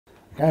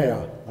Okay,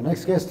 our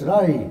next guest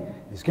today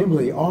is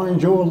Kimberly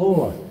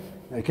Law.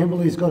 Now,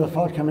 Kimberly's got a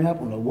fight coming up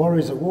on the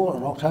Warriors at War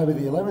on October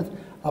the 11th,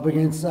 up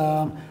against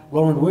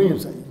Lauren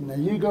Williams. Now,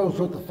 you girls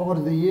got the fight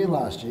of the year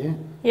last year.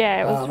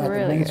 Yeah, it was at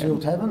really the Mansfield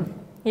good. Tavern.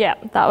 Yeah,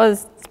 that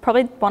was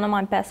probably one of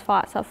my best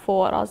fights I've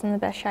fought. I was in the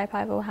best shape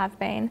I ever have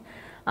been.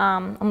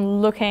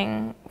 I'm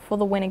looking for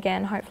the win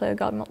again. Hopefully, I'll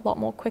go a lot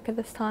more quicker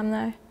this time,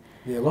 though.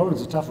 Yeah,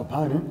 Lauren's a tough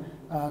opponent.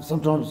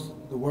 Sometimes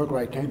the work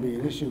rate can be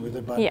an issue with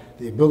her, but yeah,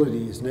 the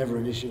ability is never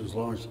an issue as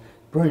Lauren's.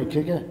 Brilliant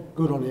kicker,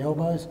 good on the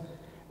elbows.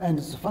 And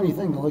it's a funny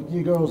thing, like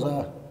you girls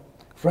are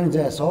friends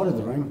outside of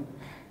the ring,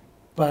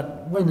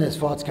 but when there's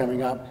fights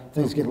coming up,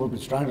 things get a little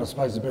bit strained. I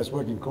suppose the best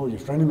word you can call your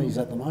frenemies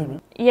at the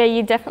moment. Yeah,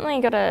 you definitely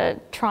got to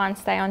try and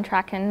stay on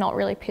track and not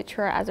really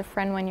picture it as a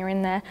friend when you're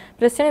in there.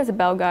 But as soon as the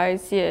bell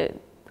goes,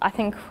 I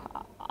think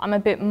I'm a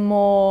bit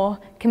more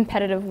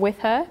competitive with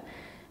her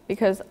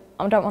because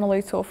I don't want to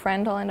lose to a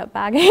friend. I'll end up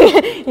bagging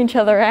each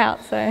other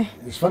out. So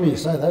it's funny you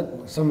say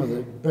that. Some of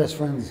the best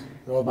friends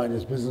that I've made in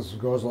this business with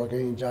guys like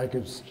Ian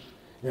Jacobs,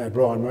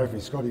 Brian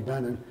Murphy, Scotty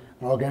Bannon,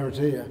 and I'll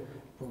guarantee you,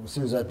 as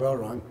soon as that bell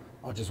rang,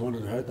 I just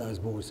wanted to hurt those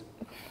boys.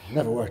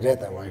 Never worked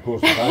out that way, of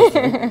course,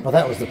 but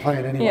that was the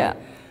plan anyway. Yeah.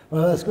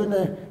 Well, that's good.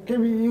 Now,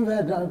 Kimberly, you've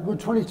had a good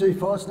 22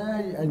 fights now,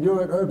 and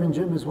you're at Urban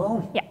Gym as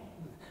well. Yeah.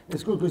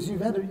 It's good because you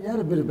had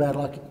a bit of bad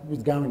luck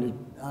with going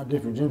to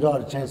different gyms. I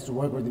had a chance to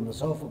work with you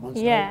myself at one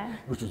stage,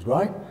 which was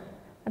great.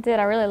 I did.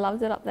 I really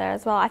loved it up there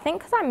as well. I think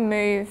because I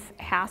move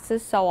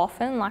houses so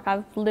often, like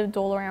I've lived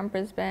all around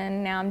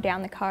Brisbane, now I'm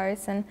down the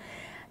coast, and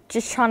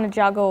just trying to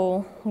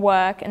juggle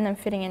work and then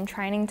fitting in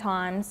training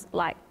times,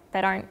 like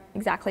they don't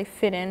exactly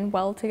fit in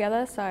well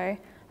together. So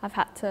I've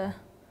had to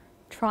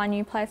try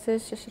new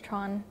places just to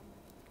try and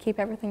keep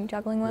everything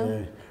juggling well.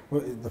 Yeah.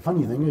 Well, the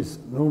funny thing is,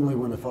 normally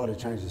when a fighter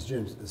changes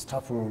gyms, it's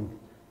tough for them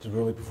to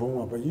really perform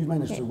well, but you've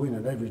managed to win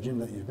at every gym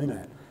that you've been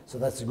at. So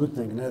that's a good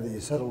thing. And now that you're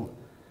settled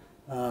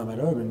at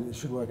Urban, it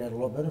should work out a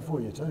lot better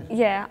for you too.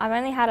 Yeah, I've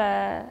only had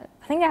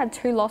I think I had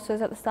 2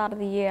 losses at the start of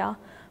the year,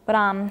 but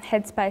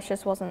headspace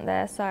just wasn't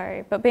there.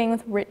 So, but being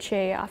with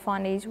Richie, I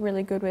find he's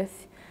really good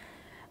with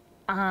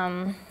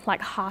like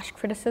harsh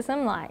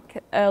criticism.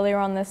 Like earlier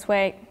on this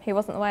week, he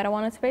wasn't the weight I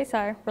wanted to be,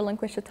 so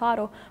relinquished the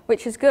title,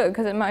 which is good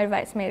because it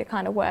motivates me to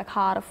kind of work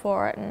harder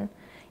for it. And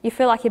you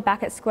feel like you're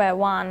back at square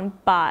one,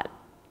 but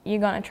you're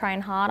going to train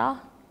harder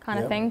kind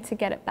of thing to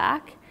get it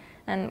back,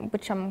 and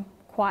which I'm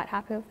quite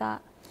happy with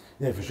that.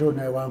 Yeah, for sure.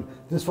 Now,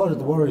 this fight at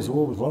the Warriors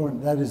War with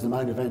Lauren, that is the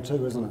main event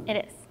too, isn't it?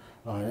 It is.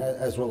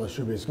 As well as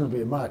should be. It's going to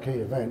be a marquee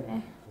event.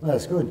 Yeah.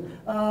 That's good.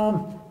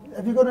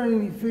 Have you got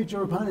any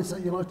future opponents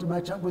that you like to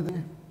match up with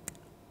there?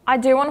 I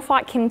do want to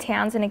fight Kim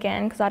Townsend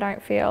again because I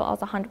don't feel I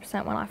was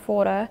 100% when I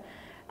fought her.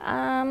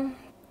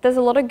 There's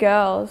a lot of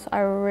girls I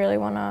really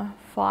want to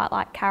fight,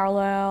 like Carol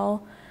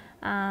Earl.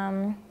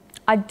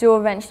 I do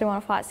eventually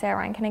want to fight Sarah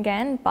Rankin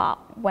again, but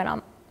when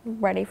I'm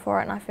ready for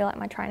it and I feel like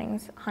my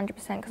training's 100%,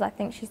 because I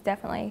think she's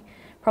definitely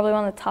probably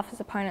one of the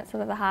toughest opponents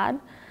I've ever had.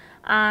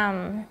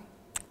 And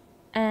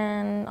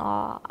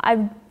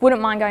I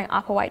wouldn't mind going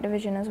upper weight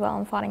division as well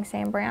and fighting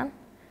Sam Brown.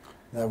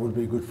 That would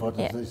be a good fight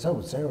to see. So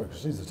would Sarah,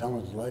 because she's a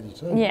talented lady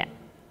too. Yeah.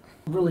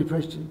 Really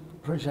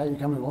appreciate you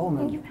coming along,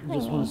 and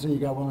just want to see you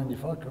go well in your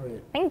fight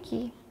career. Thank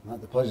you.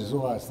 The pleasure's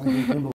all ours. Thank you, Kimberly.